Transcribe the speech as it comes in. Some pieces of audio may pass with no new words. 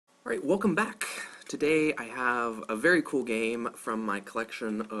Alright, welcome back. Today I have a very cool game from my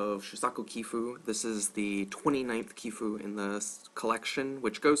collection of Shusaku Kifu. This is the 29th Kifu in the collection,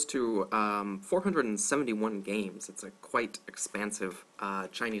 which goes to 471 games. It's a quite expansive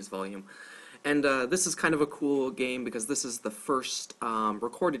Chinese volume. And this is kind of a cool game because this is the first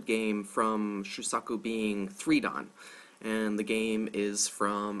recorded game from Shusaku being 3-dan. And the game is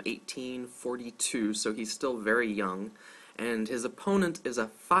from 1842, so he's still very young. And his opponent is a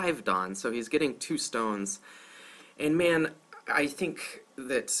 5-dan, so he's getting 2 stones. And man, I think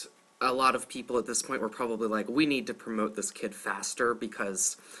that a lot of people at this point were probably like, we need to promote this kid faster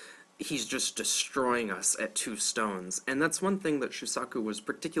because he's just destroying us at 2 stones. And that's one thing that Shusaku was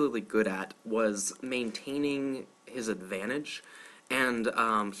particularly good at, was maintaining his advantage. And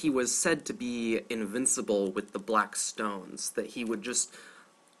he was said to be invincible with the black stones, that he would just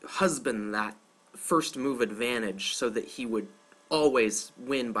husband that first move advantage so that he would always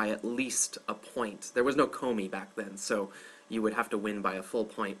win by at least a point. There was no Komi back then, so you would have to win by a full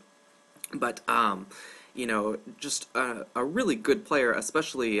point. But, just a really good player,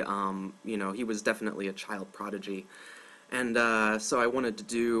 especially, he was definitely a child prodigy. And so I wanted to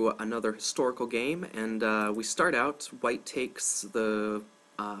do another historical game, and we start out, white takes the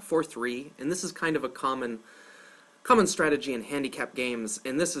 4-3, and this is kind of a common strategy in handicap games,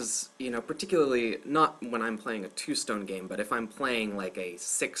 and this is, particularly not when I'm playing a 2-stone game, but if I'm playing like a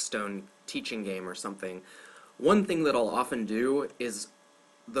 6-stone teaching game or something, one thing that I'll often do is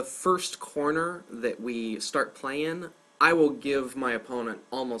the first corner that we start playing, I will give my opponent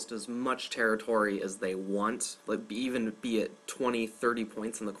almost as much territory as they want, like even be it 20, 30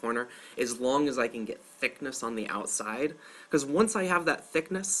 points in the corner, as long as I can get thickness on the outside, because once I have that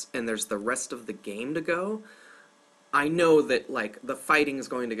thickness and there's the rest of the game to go, I know that, like, the fighting is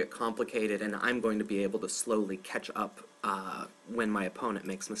going to get complicated, and I'm going to be able to slowly catch up when my opponent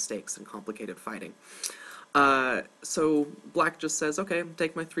makes mistakes in complicated fighting. So black just says, okay,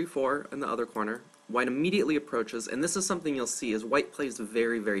 take my 3-4 in the other corner. White immediately approaches, and this is something you'll see, is white plays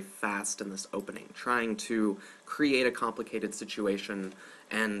very, very fast in this opening, trying to create a complicated situation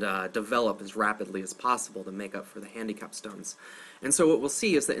and develop as rapidly as possible to make up for the handicap stones. And so what we'll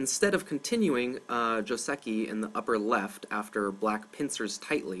see is that instead of continuing Joseki in the upper left after black pincers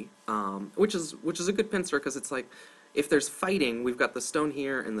tightly, which is a good pincer because it's like, if there's fighting, we've got the stone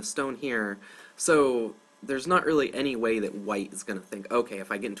here and the stone here, so there's not really any way that white is going to think, okay,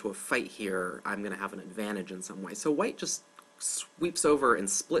 if I get into a fight here, I'm going to have an advantage in some way. So white just sweeps over and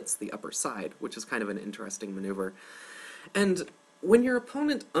splits the upper side, which is kind of an interesting maneuver. And when your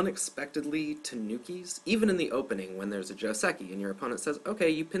opponent unexpectedly tanukis, even in the opening when there's a Joseki, and your opponent says, okay,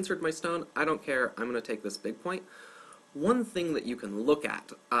 you pincered my stone, I don't care, I'm going to take this big point, one thing that you can look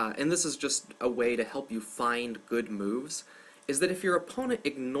at, and this is just a way to help you find good moves, is that if your opponent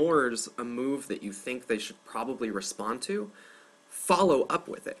ignores a move that you think they should probably respond to, follow up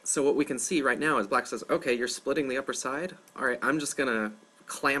with it. So what we can see right now is black says, okay, you're splitting the upper side, alright, I'm just going to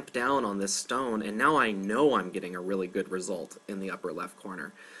clamp down on this stone, and now I know I'm getting a really good result in the upper left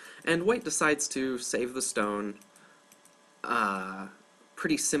corner. And white decides to save the stone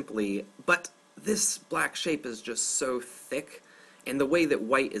pretty simply, but this black shape is just so thick, and the way that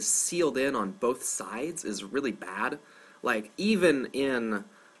white is sealed in on both sides is really bad. Like, even in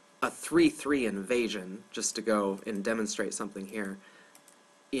a 3-3 invasion, just to go and demonstrate something here,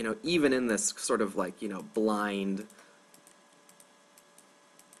 even in this sort of like, blind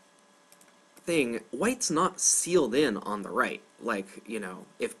thing, white's not sealed in on the right. Like,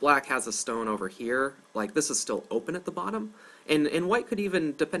 if black has a stone over here, like, this is still open at the bottom. And white could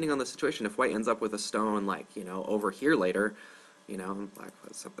even, depending on the situation, if white ends up with a stone, like, over here later, black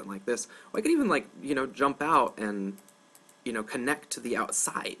has something like this, white could even, like, jump out and, connect to the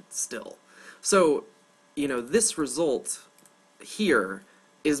outside still. So, this result here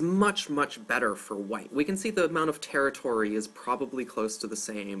is much, much better for white. We can see the amount of territory is probably close to the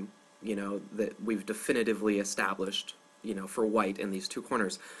same, that we've definitively established, for white in these 2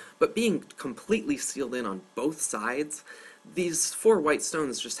 corners. But being completely sealed in on both sides, these 4 white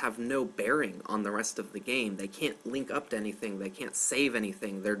stones just have no bearing on the rest of the game. They can't link up to anything, they can't save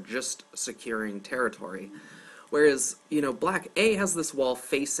anything, they're just securing territory. Whereas, black A has this wall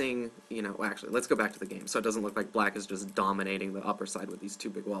facing, well, actually, let's go back to the game, so it doesn't look like black is just dominating the upper side with these 2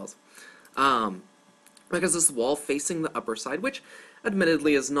 big walls. Because this wall facing the upper side, which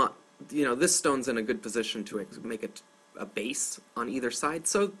admittedly is not, this stone's in a good position to make it a base on either side,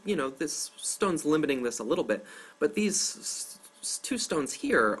 so, this stone's limiting this a little bit, but these 2 stones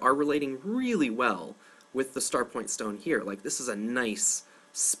here are relating really well with the star point stone here. Like, this is a nice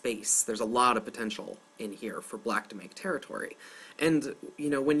space. There's a lot of potential in here for black to make territory. And,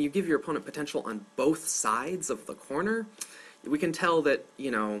 when you give your opponent potential on both sides of the corner, we can tell that,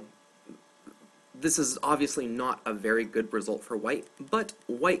 this is obviously not a very good result for white, but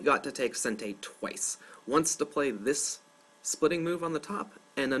white got to take Sente twice. Once to play this splitting move on the top,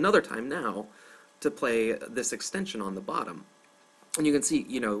 and another time now to play this extension on the bottom. And you can see,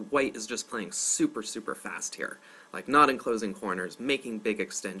 white is just playing super, super fast here. Like, not enclosing corners, making big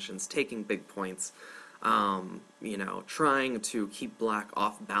extensions, taking big points, trying to keep black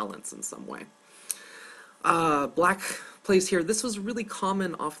off balance in some way. Black plays here. This was really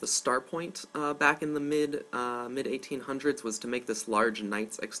common off the star point back in the mid 1800s, was to make this large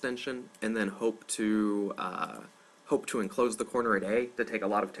knight's extension and then hope to enclose the corner at A to take a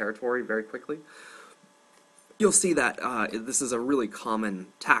lot of territory very quickly. You'll see that this is a really common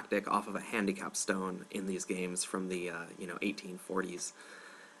tactic off of a handicap stone in these games from the 1840s,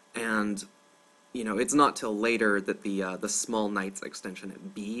 and it's not till later that the small knight's extension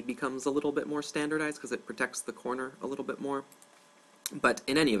at B becomes a little bit more standardized because it protects the corner a little bit more. But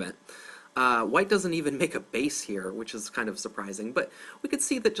in any event, white doesn't even make a base here, which is kind of surprising. But we could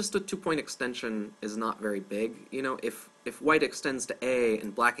see that just a 2-point extension is not very big. If white extends to A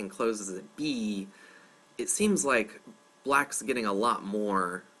and black encloses at B, it seems like black's getting a lot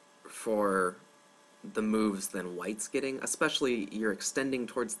more for the moves than white's getting, especially you're extending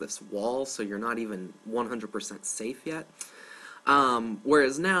towards this wall, so you're not even 100% safe yet.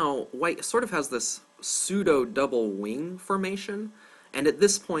 Whereas now, white sort of has this pseudo-double wing formation, and at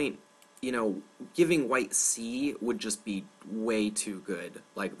this point, giving white C would just be way too good.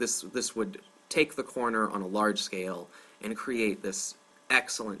 Like, this would take the corner on a large scale and create this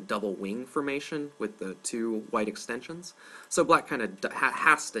excellent double wing formation with the two white extensions. So black kind of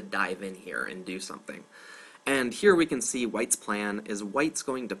has to dive in here and do something. And here we can see white's plan is white's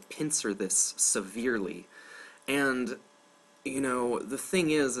going to pincer this severely. And, the thing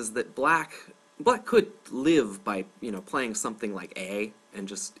is that black could live by, playing something like A and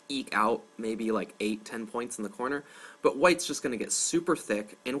just eke out maybe like 8-10 points in the corner, but white's just going to get super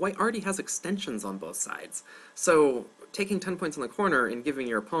thick, and white already has extensions on both sides. So taking 10 points in the corner and giving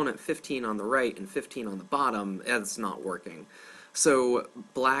your opponent 15 on the right and 15 on the bottom, that's not working. So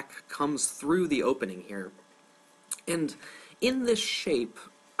black comes through the opening here. And in this shape,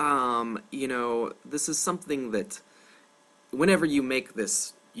 this is something that whenever you make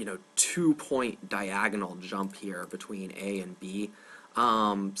this, 2-point diagonal jump here between A and B,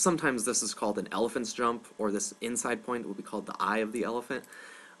 sometimes this is called an elephant's jump, or this inside point will be called the eye of the elephant.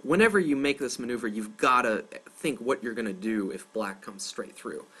 Whenever you make this maneuver, you've got to think what you're going to do if black comes straight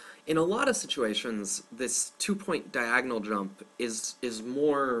through. In a lot of situations, this 2-point diagonal jump is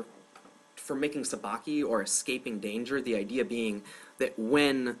more for making sabaki or escaping danger, the idea being that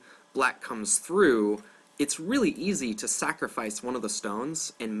when black comes through, it's really easy to sacrifice one of the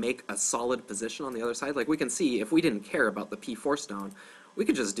stones and make a solid position on the other side. Like, we can see, if we didn't care about the P4 stone, we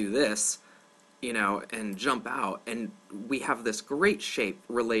could just do this, and jump out, and we have this great shape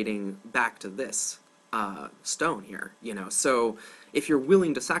relating back to this stone here, So if you're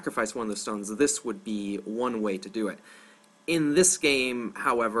willing to sacrifice one of the stones, this would be one way to do it. In this game,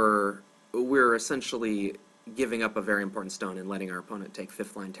 however, we're essentially giving up a very important stone and letting our opponent take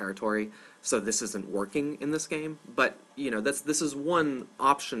 5th line territory, so this isn't working in this game. But, this is one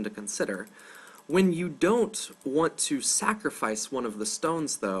option to consider. When you don't want to sacrifice one of the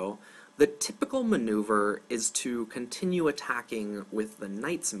stones, though, the typical maneuver is to continue attacking with the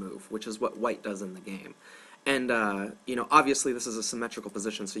knight's move, which is what white does in the game. And, obviously this is a symmetrical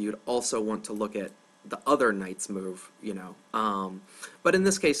position, so you'd also want to look at the other knight's move, But in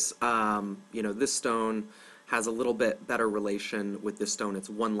this case, this stone has a little bit better relation with this stone. It's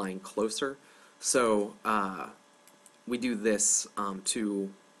one line closer. So we do this to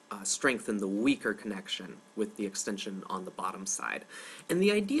strengthen the weaker connection with the extension on the bottom side. And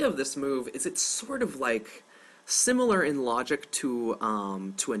the idea of this move is it's sort of like similar in logic to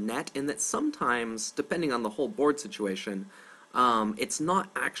a net, in that sometimes, depending on the whole board situation, it's not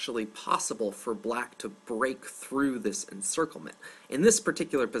actually possible for black to break through this encirclement. In this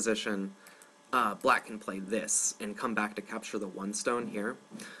particular position, black can play this and come back to capture the 1 stone here.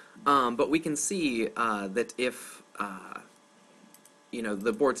 But we can see that if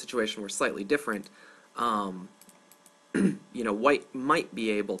the board situation were slightly different, white might be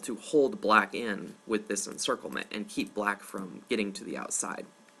able to hold black in with this encirclement and keep black from getting to the outside.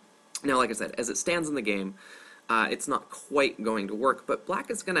 Now, like I said, as it stands in the game, it's not quite going to work, but black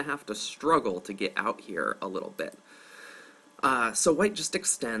is going to have to struggle to get out here a little bit. So white just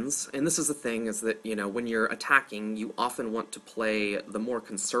extends, and this is the thing, is that, when you're attacking, you often want to play the more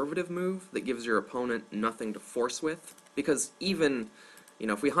conservative move that gives your opponent nothing to force with. Because even,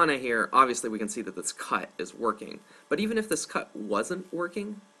 if we Hana here, obviously we can see that this cut is working. But even if this cut wasn't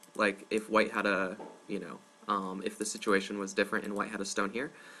working, like if white had a, if the situation was different and white had a stone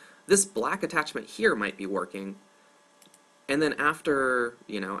here, this black attachment here might be working. And then after,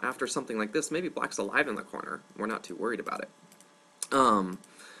 after something like this, maybe black's alive in the corner. We're not too worried about it.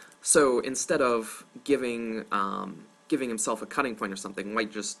 So instead of giving himself a cutting point or something,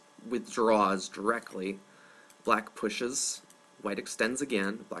 white just withdraws directly. Black pushes, white extends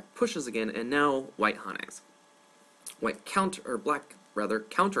again, black pushes again, and now white hanes. Black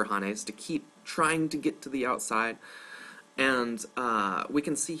counter hanes to keep trying to get to the outside. And we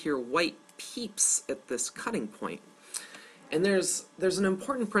can see here white peeps at this cutting point. And there's an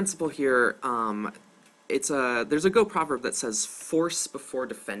important principle here. There's a Go proverb that says force before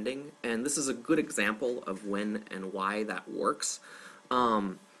defending, and this is a good example of when and why that works.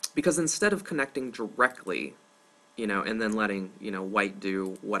 Because instead of connecting directly, and then letting, white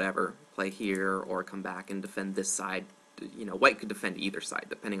do whatever, play here or come back and defend this side, white could defend either side,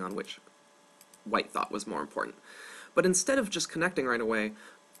 depending on which white thought was more important. But instead of just connecting right away,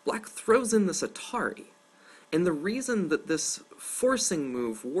 black throws in this Atari. And the reason that this forcing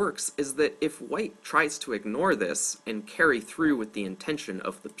move works is that if white tries to ignore this and carry through with the intention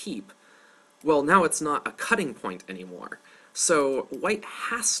of the peep, well, now it's not a cutting point anymore. So white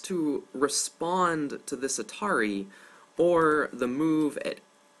has to respond to this Atari, or the move at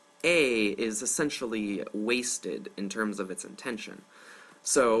A is essentially wasted in terms of its intention.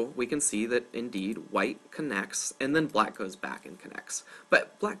 So we can see that indeed white connects, and then black goes back and connects.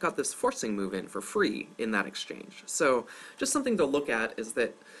 But black got this forcing move in for free in that exchange. So just something to look at is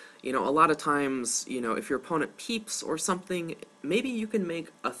that, a lot of times, if your opponent peeps or something, maybe you can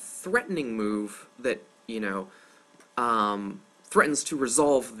make a threatening move that, threatens to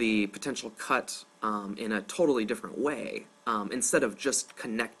resolve the potential cut in a totally different way, instead of just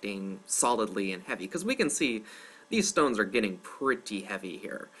connecting solidly and heavy. Because we can see these stones are getting pretty heavy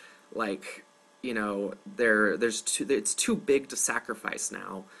here. Like, it's too big to sacrifice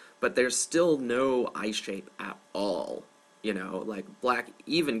now, but there's still no eye shape at all. Like black,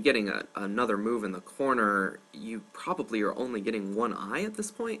 even getting another move in the corner, you probably are only getting one eye at this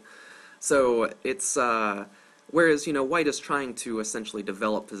point. So it's, whereas, white is trying to essentially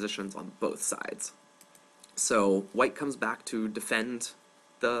develop positions on both sides. So white comes back to defend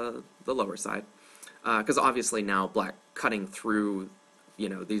the lower side. Because obviously now black cutting through,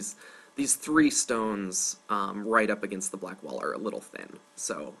 these three stones right up against the black wall are a little thin.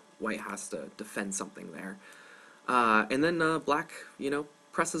 So white has to defend something there. And then black,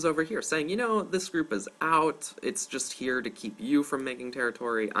 presses over here, saying, this group is out. It's just here to keep you from making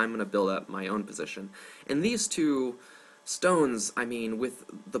territory. I'm going to build up my own position. And these two stones, I mean, with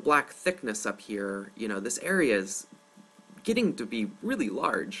the black thickness up here, this area is getting to be really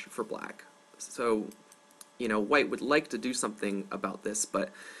large for black. So, white would like to do something about this, but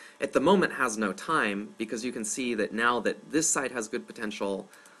at the moment has no time, because you can see that now that this side has good potential,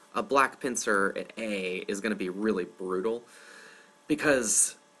 a black pincer at A is going to be really brutal,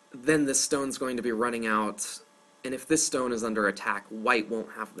 because then this stone's going to be running out, and if this stone is under attack, white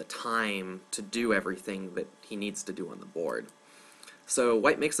won't have the time to do everything that he needs to do on the board. So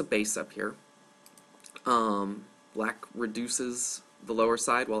white makes a base up here. Black reduces the lower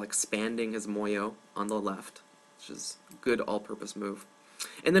side while expanding his moyo on the left, which is a good all-purpose move.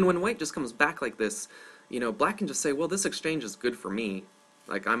 And then when white just comes back like this, black can just say, well, this exchange is good for me.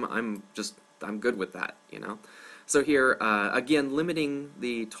 Like, I'm good with that, So here, again, limiting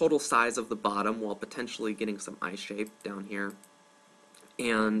the total size of the bottom while potentially getting some eye shape down here.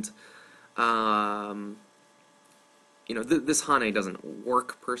 And, this Hane doesn't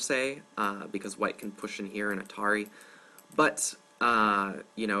work per se, because white can push in here in Atari. But,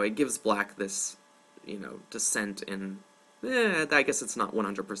 it gives black this, descent in, I guess it's not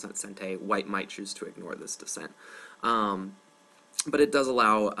 100% sente. White might choose to ignore this descent. But it does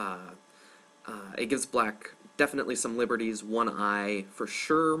allow, it gives black definitely some liberties, one eye for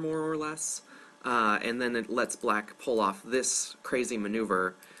sure, more or less, and then it lets black pull off this crazy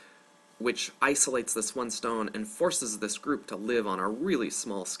maneuver, which isolates this one stone and forces this group to live on a really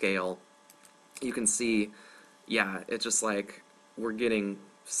small scale. You can see, yeah, it's just like we're getting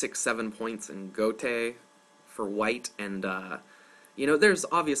 6-7 points in Gote for white, and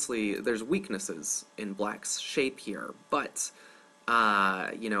there's weaknesses in black's shape here, but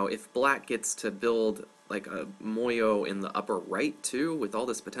if black gets to build like a moyo in the upper right too, with all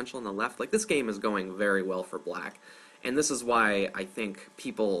this potential in the left, like this game is going very well for black. And this is why I think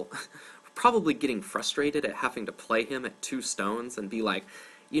people are probably getting frustrated at having to play him at 2 stones and be like,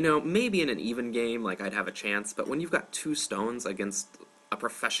 you know, maybe in an even game, like, I'd have a chance, but when you've got 2 stones against a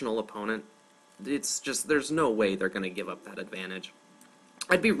professional opponent, it's just, there's no way they're going to give up that advantage.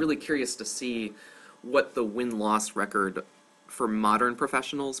 I'd be really curious to see what the win-loss record for modern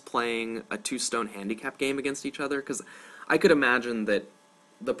professionals playing a 2-stone handicap game against each other, because I could imagine that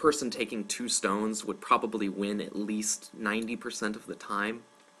the person taking 2 stones would probably win at least 90% of the time.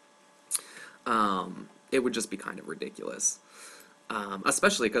 It would just be kind of ridiculous.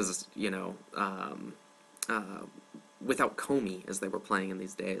 Especially because, you know, without Comey, as they were playing in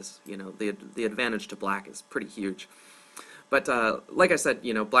these days, you know, the advantage to black is pretty huge. But like I said,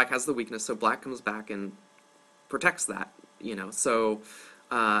 you know, black has the weakness, so black comes back and protects that, you know. So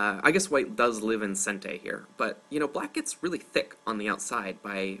I guess white does live in Sente here, but, you know, black gets really thick on the outside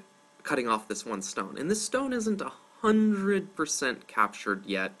by cutting off this 1 stone. And this stone isn't 100% captured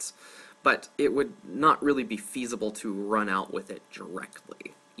yet, but it would not really be feasible to run out with it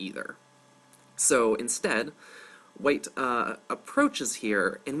directly either. So instead, white approaches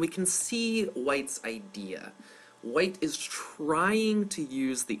here, and we can see white's idea. White is trying to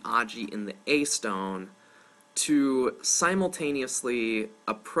use the Aji in the A stone to simultaneously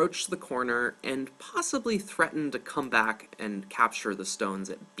approach the corner and possibly threaten to come back and capture the stones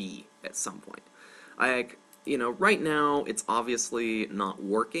at B at some point. You know, right now it's obviously not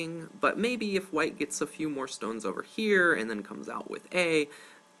working, but maybe if white gets a few more stones over here and then comes out with A,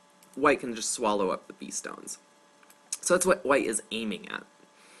 white can just swallow up the B stones. So that's what white is aiming at.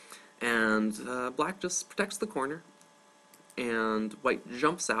 And black just protects the corner, and white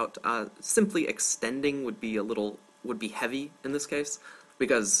jumps out. Simply extending would be heavy in this case,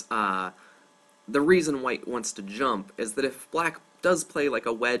 because the reason white wants to jump is that if black does play like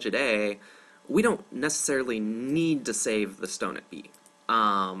a wedge at A, we don't necessarily need to save the stone at B.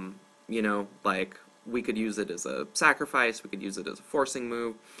 You know, like, we could use it as a sacrifice, we could use it as a forcing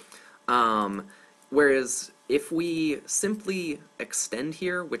move. Whereas if we simply extend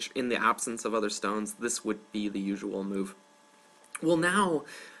here, which in the absence of other stones, this would be the usual move. Well, now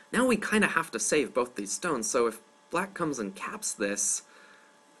we kind of have to save both these stones, so if black comes and caps this,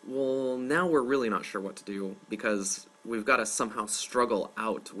 well, now we're really not sure what to do, because we've got to somehow struggle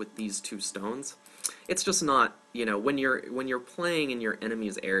out with these 2 stones. It's just not, you know, when you're playing in your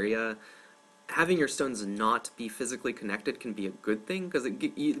enemy's area, having your stones not be physically connected can be a good thing, because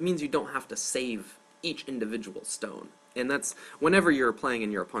it means you don't have to save each individual stone. And that's, whenever you're playing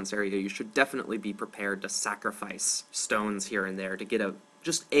in your opponent's area, you should definitely be prepared to sacrifice stones here and there to get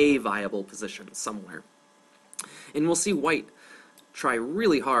just a viable position somewhere. And we'll see white try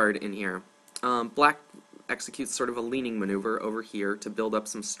really hard in here. Black executes sort of a leaning maneuver over here to build up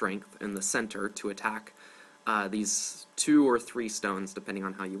some strength in the center to attack these 2 or 3 stones, depending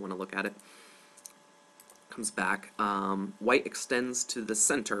on how you want to look at it. Comes back. White extends to the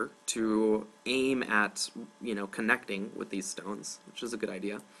center to aim at, you know, connecting with these stones, which is a good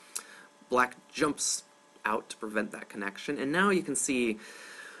idea. Black jumps out to prevent that connection, and now you can see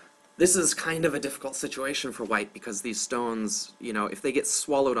this is kind of a difficult situation for white, because these stones, you know, if they get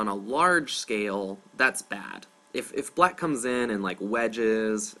swallowed on a large scale, that's bad. If black comes in and, like,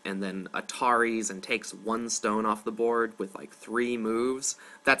 wedges and then Ataris and takes 1 stone off the board with, like, 3 moves,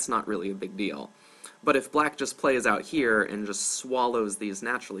 that's not really a big deal. But if black just plays out here and just swallows these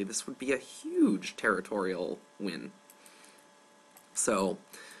naturally, this would be a huge territorial win. So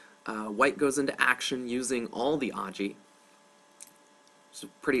white goes into action using all the Aji. It's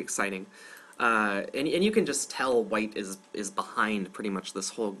pretty exciting. And you can just tell white is behind pretty much this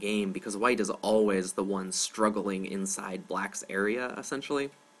whole game, because white is always the one struggling inside black's area,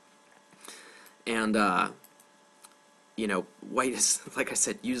 essentially. And you know, white is, like I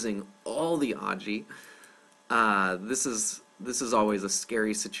said, using all the Aji. This is always a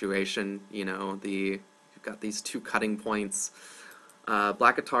scary situation. You know, you've got these 2 cutting points.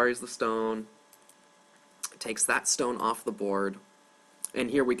 Black Ataris the stone, takes that stone off the board, and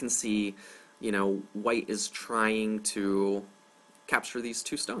here we can see, you know, white is trying to capture these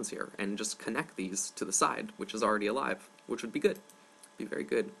 2 stones here and just connect these to the side, which is already alive, which would be good, be very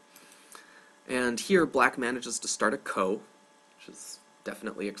good. And here black manages to start a ko, which is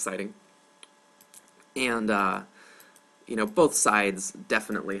definitely exciting. And you know, both sides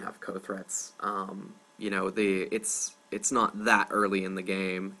definitely have ko threats. You know, it's not that early in the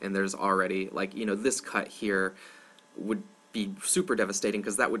game, and there's already, like, you know, this cut here would be super devastating,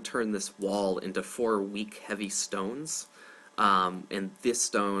 because that would turn this wall into 4 weak, heavy stones. And this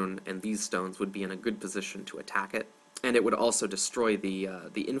stone and these stones would be in a good position to attack it. And it would also destroy the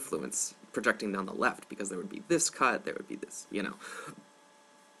influence projecting down the left, because there would be this cut, there would be this, you know.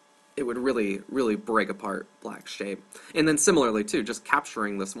 it would really, really break apart black's shape. And then similarly too, just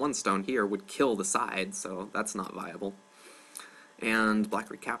capturing this one stone here would kill the side, so that's not viable. And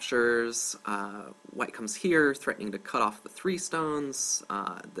black recaptures, white comes here, threatening to cut off the 3 stones,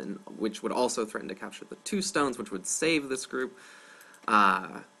 then which would also threaten to capture the 2 stones, which would save this group.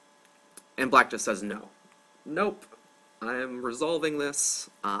 And black just says no. Nope. I'm resolving this.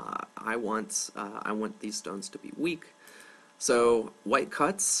 I want these stones to be weak. So white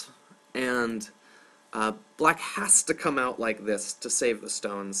cuts, and black has to come out like this to save the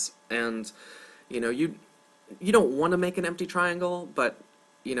stones. And you don't want to make an empty triangle, but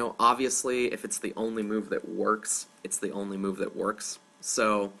obviously if it's the only move that works, it's the only move that works.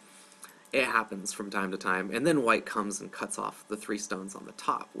 So it happens from time to time. And then white comes and cuts off the 3 stones on the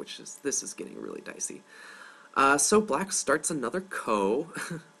top, this is getting really dicey. So black starts another ko.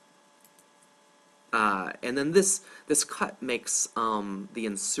 And then this cut makes the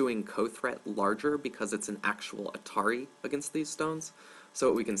ensuing ko threat larger because it's an actual Atari against these stones. So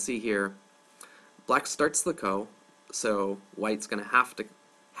what we can see here, black starts the ko, so white's going to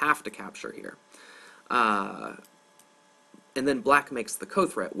have to capture here. And then black makes the ko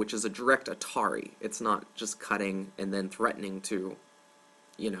threat, which is a direct Atari. It's not just cutting and then threatening to,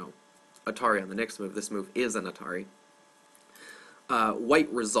 Atari on the next move. This move is an Atari.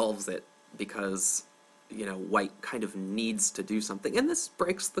 White resolves it because, white kind of needs to do something. And this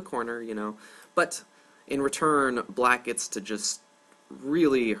breaks the corner, But in return, black gets to just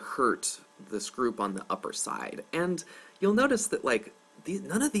really hurt this group on the upper side. And you'll notice that,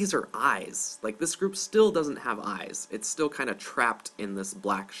 none of these are eyes. This group still doesn't have eyes. It's still kind of trapped in this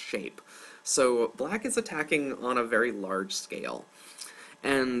black shape. So black is attacking on a very large scale.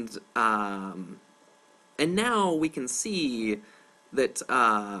 And now we can see that,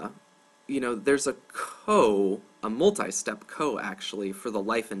 there's a ko, a multi-step ko, actually, for the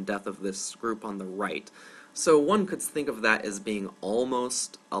life and death of this group on the right. So one could think of that as being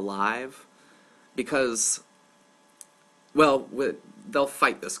almost alive, because, well, they'll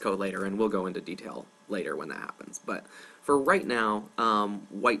fight this ko later, and we'll go into detail later when that happens. But for right now,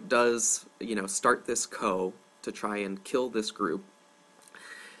 white does, start this ko to try and kill this group.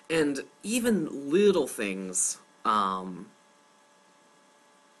 And even little things,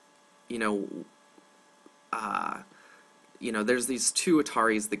 there's these 2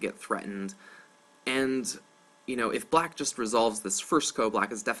 Ataris that get threatened, and, if black just resolves this first ko,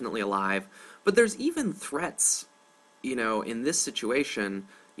 black is definitely alive. But there's even threats, in this situation.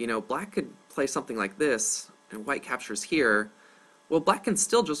 Black could play something like this, and white captures here. Well, black can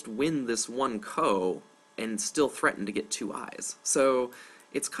still just win this 1 ko and still threaten to get 2 eyes. So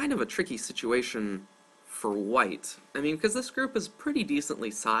it's kind of a tricky situation for white. I mean, because this group is pretty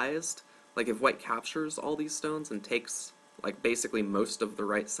decently sized. If white captures all these stones and takes, basically most of the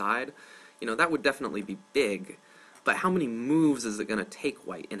right side, that would definitely be big. But how many moves is it going to take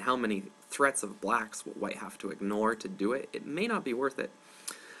white, and how many threats of blacks will white have to ignore to do it? It may not be worth it.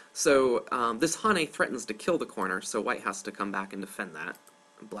 So this Hane threatens to kill the corner, so white has to come back and defend that.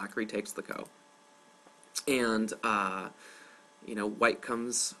 Black retakes the ko. And, white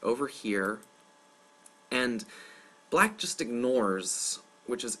comes over here, and black just ignores,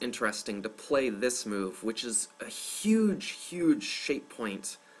 which is interesting, to play this move, which is a huge, huge shape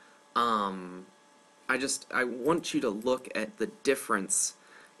point. I want you to look at the difference.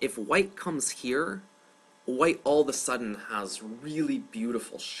 If white comes here, white all of a sudden has really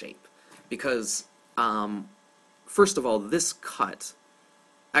beautiful shape. Because, first of all, this cut,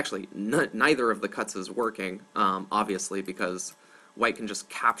 actually, neither of the cuts is working, obviously, because white can just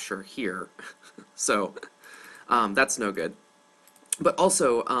capture here. So, that's no good. But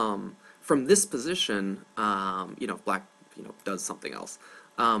also, from this position, black, does something else.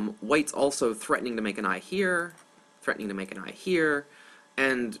 White's also threatening to make an eye here, threatening to make an eye here,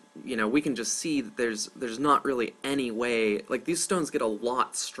 and, we can just see that there's not really any way, these stones get a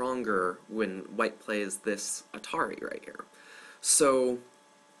lot stronger when white plays this Atari right here. So,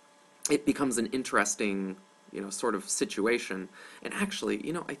 it becomes an interesting, sort of situation. And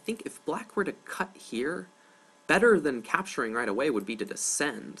actually, I think if black were to cut here, better than capturing right away would be to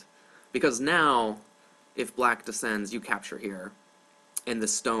descend. Because now, if black descends, you capture here, and the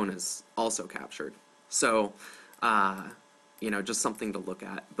stone is also captured. So, just something to look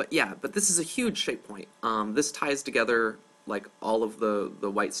at. But yeah, this is a huge shape point. This ties together, all of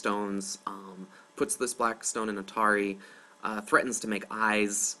the white stones, puts this black stone in Atari, threatens to make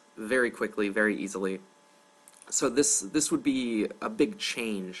eyes very quickly, very easily. So this would be a big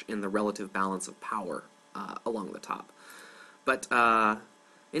change in the relative balance of power along the top. But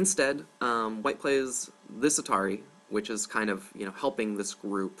instead, white plays this Atari, which is kind of helping this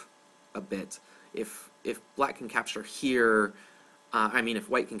group a bit. If black can capture here, if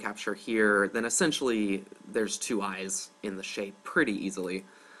white can capture here, then essentially there's two eyes in the shape pretty easily.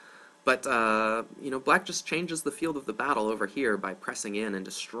 But, black just changes the field of the battle over here by pressing in and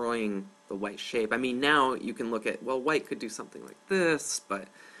destroying the white shape. I mean, now you can look at, well, white could do something like this, but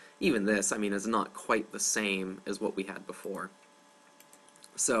even this, is not quite the same as what we had before.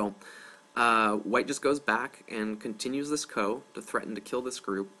 So, white just goes back and continues this ko to threaten to kill this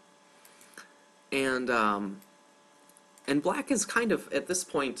group. And black is kind of, at this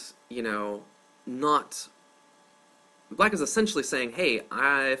point, not... Black is essentially saying, hey,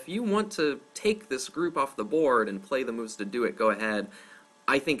 if you want to take this group off the board and play the moves to do it, go ahead.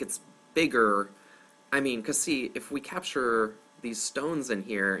 I think it's bigger. Because see, if we capture these stones in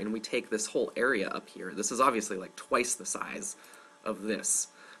here and we take this whole area up here, this is obviously like twice the size of this.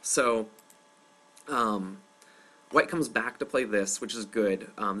 So, white comes back to play this, which is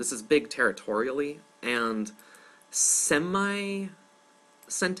good. This is big territorially, and semi-sente,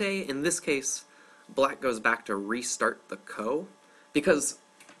 in this case, black goes back to restart the ko, because,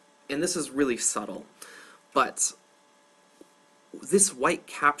 and this is really subtle, but this white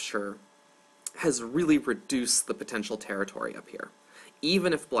capture has really reduced the potential territory up here.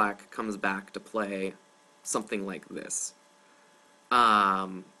 Even if black comes back to play something like this,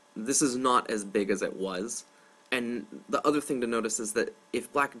 this is not as big as it was. And the other thing to notice is that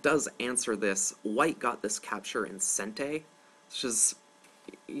if black does answer this, white got this capture in sente, which is,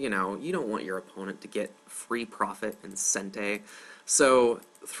 you don't want your opponent to get free profit in sente. So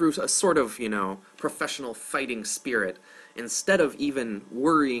through a sort of, professional fighting spirit, instead of even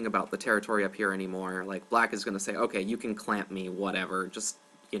worrying about the territory up here anymore, like black is going to say, okay, you can clamp me, whatever, just,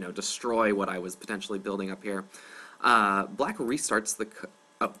 destroy what I was potentially building up here. Black restarts the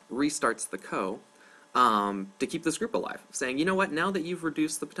ko to keep this group alive, saying, you know what, now that you've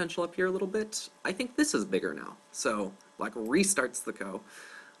reduced the potential up here a little bit, I think this is bigger now. So black restarts the ko.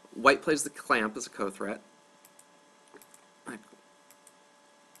 White plays the clamp as a ko threat.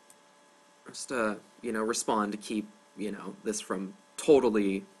 Just to, respond to keep, this from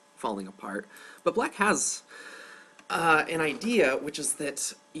totally falling apart. But black has an idea, which is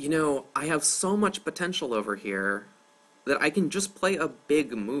that, I have so much potential over here that I can just play a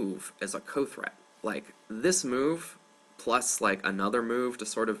big move as a ko threat. Like, this move, plus, like, another move to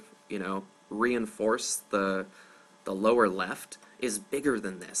sort of, reinforce the lower left, is bigger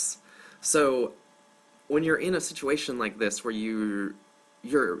than this. So, when you're in a situation like this where you're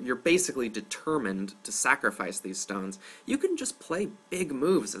basically determined to sacrifice these stones, you can just play big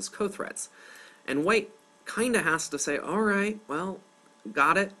moves as ko threats. And white kind of has to say, alright, well,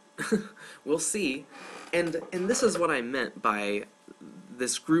 got it, we'll see. And this is what I meant by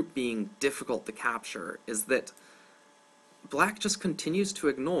this group being difficult to capture, is that black just continues to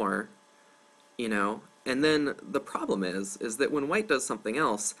ignore, and then the problem is that when white does something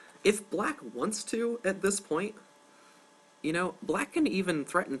else, if black wants to at this point, black can even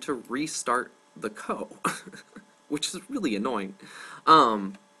threaten to restart the ko, which is really annoying.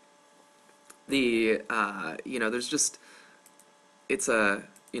 There's just, it's a,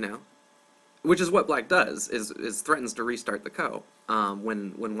 which is what black does, is threatens to restart the ko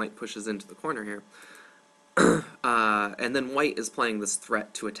when white pushes into the corner here. And then white is playing this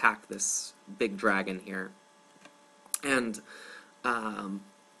threat to attack this big dragon here. And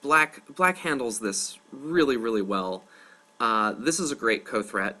black handles this really, really well. This is a great ko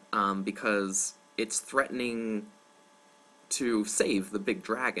threat because it's threatening to save the big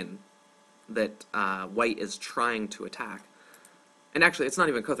dragon that white is trying to attack. And actually, it's not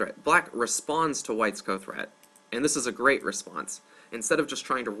even ko threat. Black responds to white's ko threat, and this is a great response. Instead of just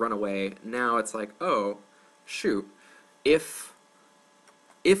trying to run away, now it's like, oh, shoot, if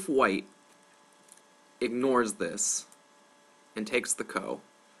white ignores this and takes the ko,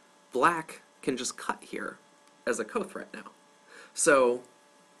 black can just cut here as a ko threat now. So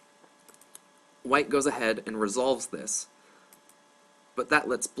white goes ahead and resolves this, but that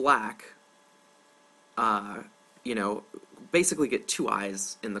lets black, basically get two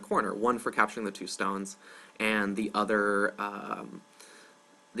eyes in the corner, one for capturing the two stones, and the other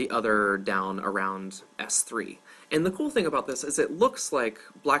down around S3. And the cool thing about this is it looks like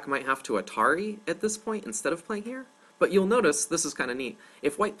black might have to Atari at this point instead of playing here, but you'll notice, this is kind of neat,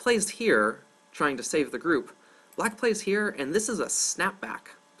 if white plays here, trying to save the group, black plays here, and this is a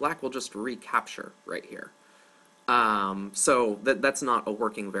snapback. Black will just recapture right here. So that's not a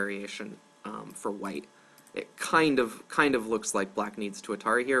working variation for white. It kind of looks like black needs to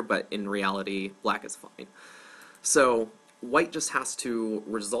Atari here, but in reality, black is fine. So white just has to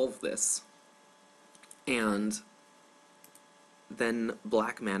resolve this, and then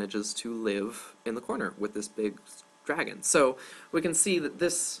black manages to live in the corner with this big dragon. So we can see that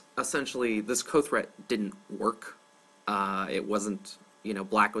this, essentially, this co-threat didn't work. It wasn't,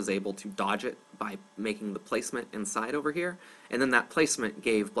 black was able to dodge it by making the placement inside over here, and then that placement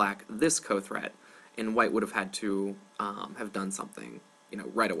gave black this co-threat, and white would have had to have done something,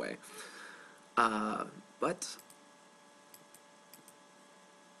 right away. But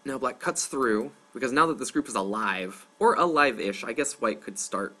now black cuts through, because now that this group is alive, or alive-ish, I guess white could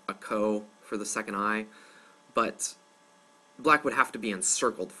start a ko for the second eye, but black would have to be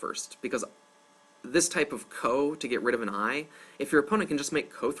encircled first, because this type of ko to get rid of an eye, if your opponent can just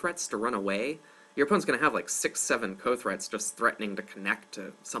make ko threats to run away, your opponent's going to have like 6-7 ko threats just threatening to connect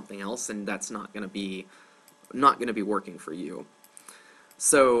to something else, and that's not going to be working for you.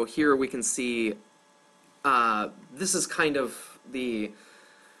 So here we can see this is kind of the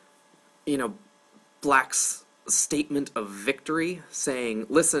black's statement of victory, saying,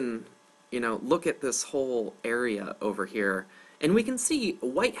 listen, look at this whole area over here. And we can see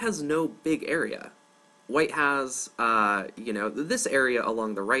white has no big area. White has, this area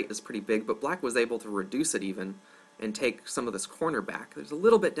along the right is pretty big, but black was able to reduce it even and take some of this corner back. There's a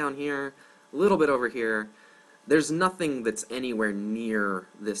little bit down here, a little bit over here. There's nothing that's anywhere near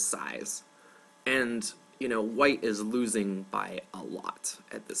this size. And, white is losing by a lot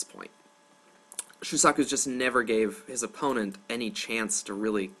at this point. Shusaku just never gave his opponent any chance to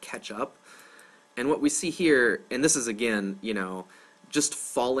really catch up. And what we see here, and this is again, just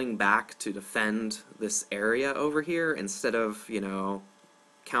falling back to defend this area over here instead of,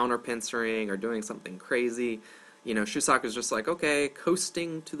 counter-pincering or doing something crazy. Shusaku's just like, okay,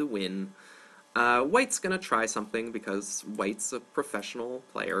 coasting to the win. White's gonna try something because white's a professional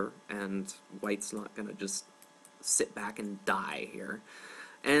player, and white's not gonna just sit back and die here.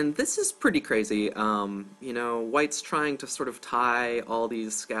 And this is pretty crazy. White's trying to sort of tie all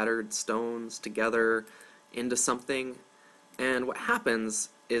these scattered stones together into something. And what happens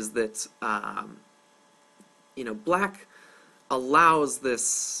is that, black allows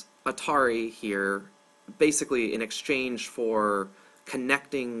this Atari here, basically in exchange for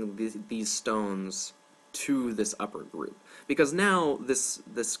connecting these stones to this upper group. Because now this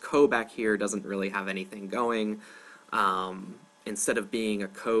ko back here doesn't really have anything going. Instead of being a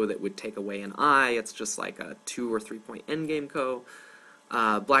ko that would take away an eye, it's just like a 2 or 3 point endgame ko.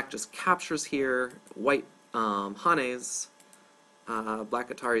 Black just captures here, white hanes, black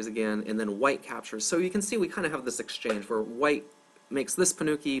Ataris again, and then white captures. So you can see we kind of have this exchange where white makes this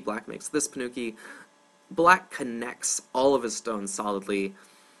panuki, black makes this panuki. Black connects all of his stones solidly,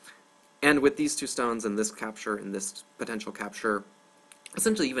 and with these two stones and this capture and this potential capture,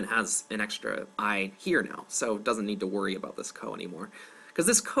 essentially even has an extra eye here now, so doesn't need to worry about this ko anymore. Because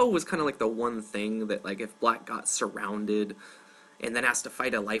this ko was kind of like the one thing that, like, if black got surrounded and then has to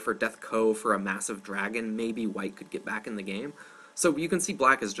fight a life or death ko for a massive dragon, maybe white could get back in the game. So you can see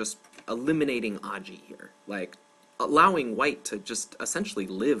black is just eliminating Aji here, like allowing white to just essentially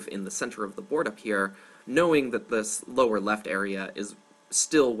live in the center of the board up here, knowing that this lower left area is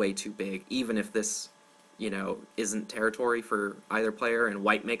still way too big, even if this isn't territory for either player, and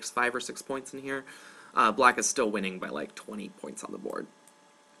white makes 5 or 6 points in here, black is still winning by like 20 points on the board.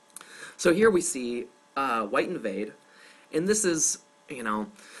 So here we see white invade, and this is,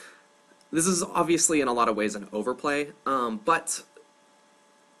 this is obviously in a lot of ways an overplay, but,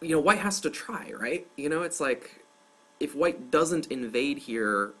 white has to try, right? It's like, if white doesn't invade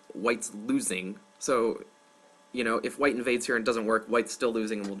here, white's losing, so, if white invades here and doesn't work, white's still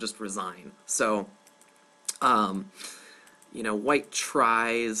losing and will just resign. So, white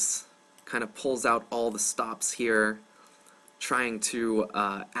tries, kind of pulls out all the stops here, trying to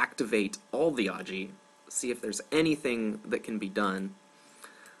activate all the Aji, see if there's anything that can be done.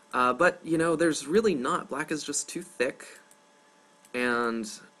 But, there's really not. Black is just too thick, and,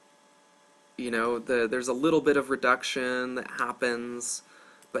 there's a little bit of reduction that happens,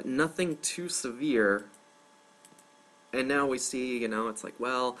 but nothing too severe. And now we see, it's like,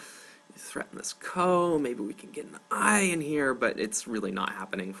 well, you threaten this ko, maybe we can get an eye in here, but it's really not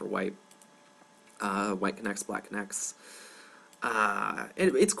happening for white. White connects, black connects. And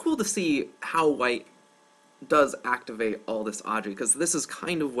it's cool to see how white does activate all this Aji, because this is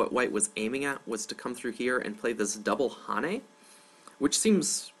kind of what white was aiming at, was to come through here and play this double hane, which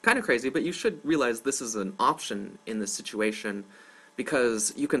seems kind of crazy, but you should realize this is an option in this situation,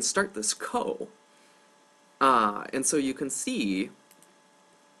 because you can start this ko. And so you can see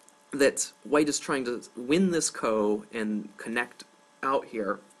that white is trying to win this ko and connect out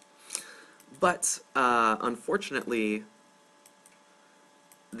here. But, unfortunately,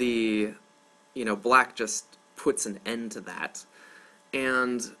 black just puts an end to that.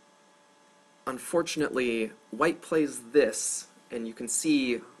 And unfortunately, white plays this, and you can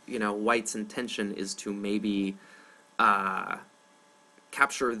see, white's intention is to maybe uh,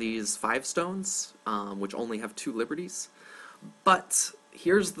 capture these 5 stones, which only have 2 liberties. But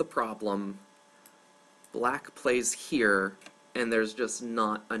here's the problem. Black plays here, and there's just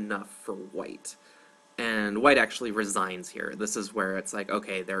not enough for white. And white actually resigns here. This is where it's like,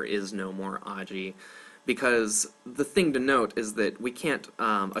 okay, there is no more Aji. Because the thing to note is that we can't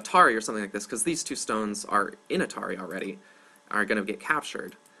Atari or something like this, because these 2 stones are in Atari already, are going to get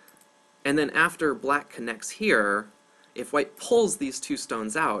captured. And then after black connects here, if white pulls these 2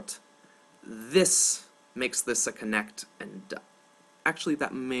 stones out, this makes this a connect and actually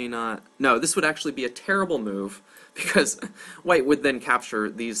that may not... No, this would actually be a terrible move, because white would then capture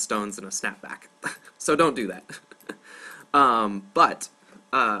these stones in a snapback. So don't do that. But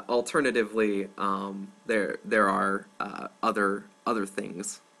alternatively, there are other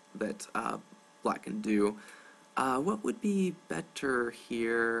things that black can do. What would be better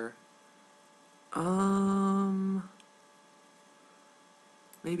here?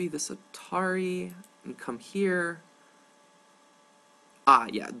 Maybe this Atari and come here.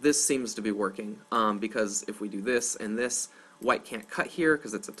 Yeah, this seems to be working, because if we do this and this, white can't cut here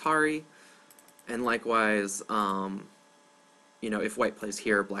because it's Atari, and likewise, if white plays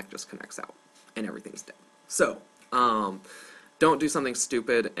here, black just connects out, and everything's dead. So, don't do something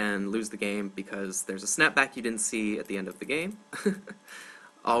stupid and lose the game because there's a snapback you didn't see at the end of the game.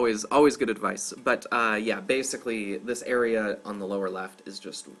 Always good advice. But, yeah, basically, this area on the lower left is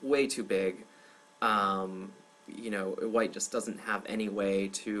just way too big. White just doesn't have any way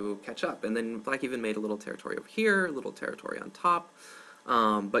to catch up. And then black even made a little territory over here, a little territory on top.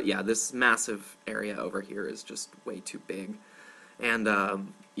 But yeah, this massive area over here is just way too big. And,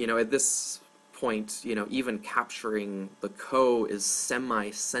 at this point, even capturing the Ko is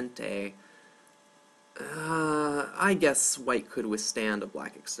semi-sente. I guess white could withstand a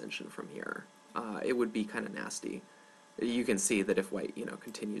black extension from here. It would be kind of nasty. You can see that if white,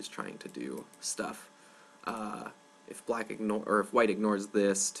 continues trying to do stuff, if white ignores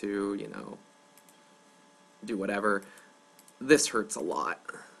this to, do whatever, this hurts a lot.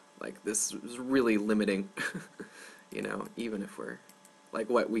 Like, this is really limiting. Even if we're, like,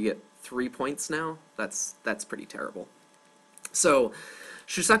 we get 3 points now? That's pretty terrible. So,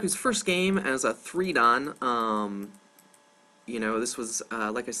 Shusaku's first game as a 3-dan, this was,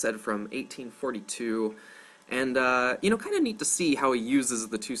 like I said, from 1842. And, kind of neat to see how he uses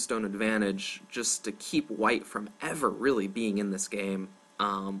the 2-stone advantage just to keep white from ever really being in this game.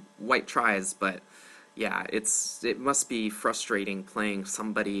 White tries, but yeah, it must be frustrating playing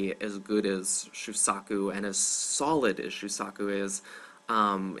somebody as good as Shusaku and as solid as Shusaku is,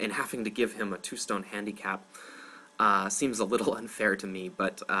 and having to give him a 2-stone handicap. Seems a little unfair to me,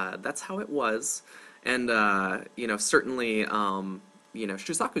 but that's how it was. And, certainly,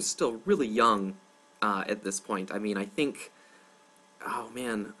 Shusaku's still really young. At this point. I mean, I think, oh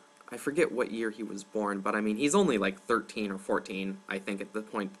man, I forget what year he was born, but I mean, he's only like 13 or 14, I think, at the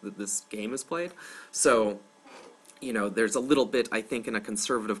point that this game is played. So, there's a little bit, I think, in a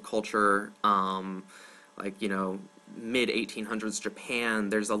conservative culture, mid-1800s Japan,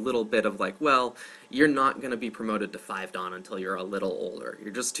 there's a little bit of like, well, you're not going to be promoted to 5-dan until you're a little older.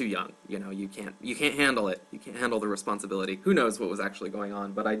 You're just too young. You can't handle it. You can't handle the responsibility. Who knows what was actually going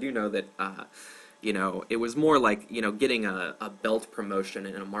on, but I do know that, it was more like, getting a belt promotion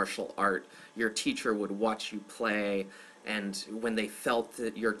in a martial art. Your teacher would watch you play, and when they felt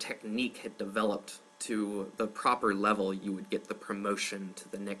that your technique had developed to the proper level, you would get the promotion to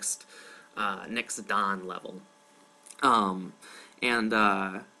the next dan level.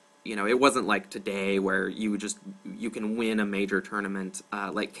 It wasn't like today where you can win a major tournament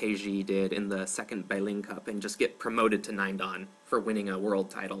like KG did in the second Bailing Cup and just get promoted to 9-dan for winning a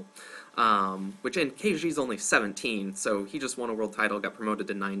world title. And KG's only 17, so he just won a world title, got promoted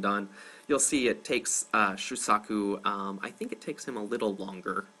to 9-dan. You'll see it takes Shusaku, I think it takes him a little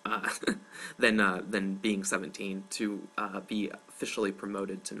longer than being 17 to be officially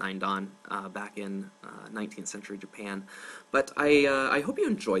promoted to 9-dan back in 19th century Japan. But I hope you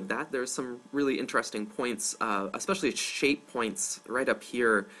enjoyed that. There's some really interesting points, especially shape points right up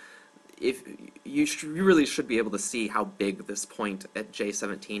here. If you really should be able to see how big this point at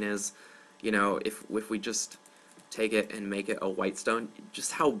J17 is. If we just take it and make it a white stone,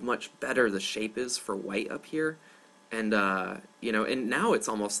 just how much better the shape is for white up here. And, and now it's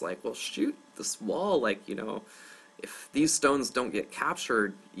almost like, well, shoot, this wall, if these stones don't get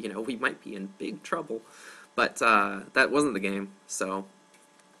captured, we might be in big trouble. But that wasn't the game, so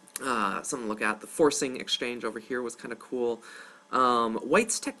something to look at. The forcing exchange over here was kind of cool.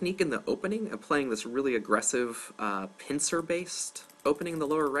 White's technique in the opening of playing this really aggressive pincer-based opening in the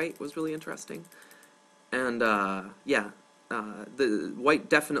lower right was really interesting. And yeah, the White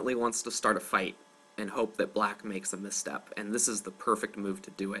definitely wants to start a fight and hope that Black makes a misstep, and this is the perfect move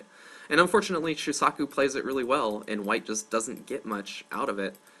to do it. And unfortunately, Shusaku plays it really well, and White just doesn't get much out of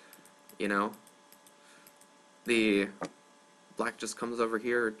it, you know? The Black just comes over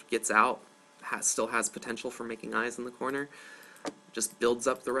here, gets out, still has potential for making eyes in the corner, just builds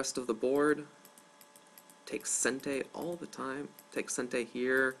up the rest of the board, takes Sente all the time, takes Sente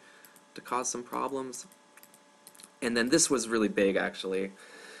here to cause some problems. And then this was really big, actually.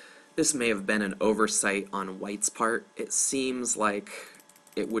 This may have been an oversight on White's part. It seems like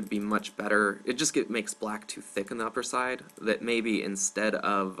it would be much better. It just makes Black too thick on the upper side, that maybe instead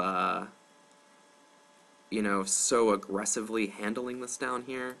of, you know, so aggressively handling this down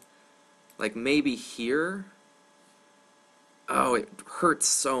here, like maybe here, oh, it hurts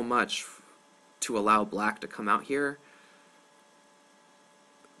so much to allow Black to come out here,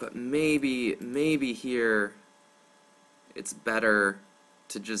 but maybe here, it's better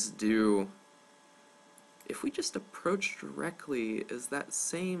to just do, if we just approach directly, is that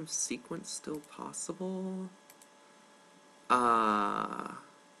same sequence still possible? Let's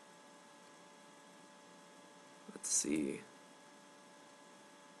see.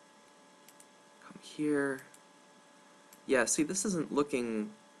 Come here. Yeah, see, this isn't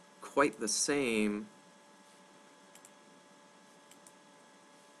looking quite the same.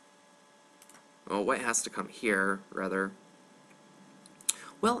 Well, White has to come here, rather.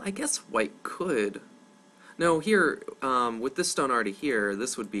 Well, I guess White could. No, here, with this stone already here,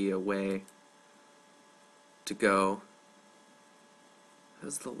 this would be a way to go.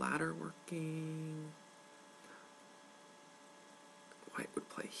 Is the ladder working? White would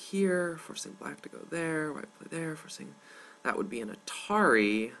play here, forcing Black to go there. White would play there, forcing... That would be an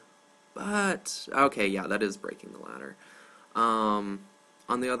Atari, but... Okay, yeah, that is breaking the ladder. On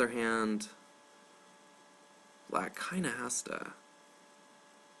the other hand, Black kind of has to...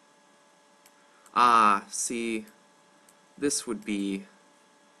 see, this would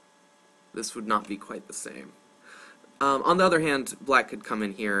not be quite the same. On the other hand, Black could come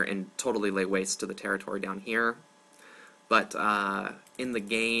in here and totally lay waste to the territory down here, but in the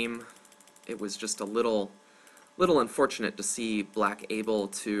game, it was just a little unfortunate to see Black able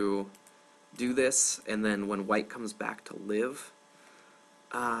to do this, and then when White comes back to live,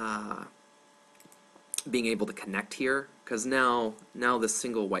 being able to connect here, because now this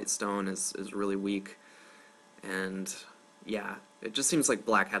single White stone is really weak, and yeah, it just seems like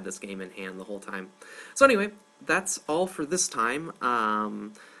Black had this game in hand the whole time. So anyway, that's all for this time.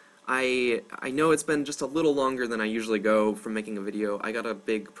 I know it's been just a little longer than I usually go from making a video. I got a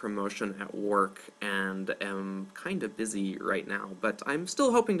big promotion at work and am kind of busy right now, but I'm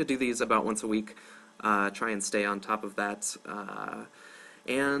still hoping to do these about once a week, try and stay on top of that.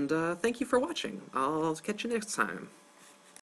 And thank you for watching. I'll catch you next time.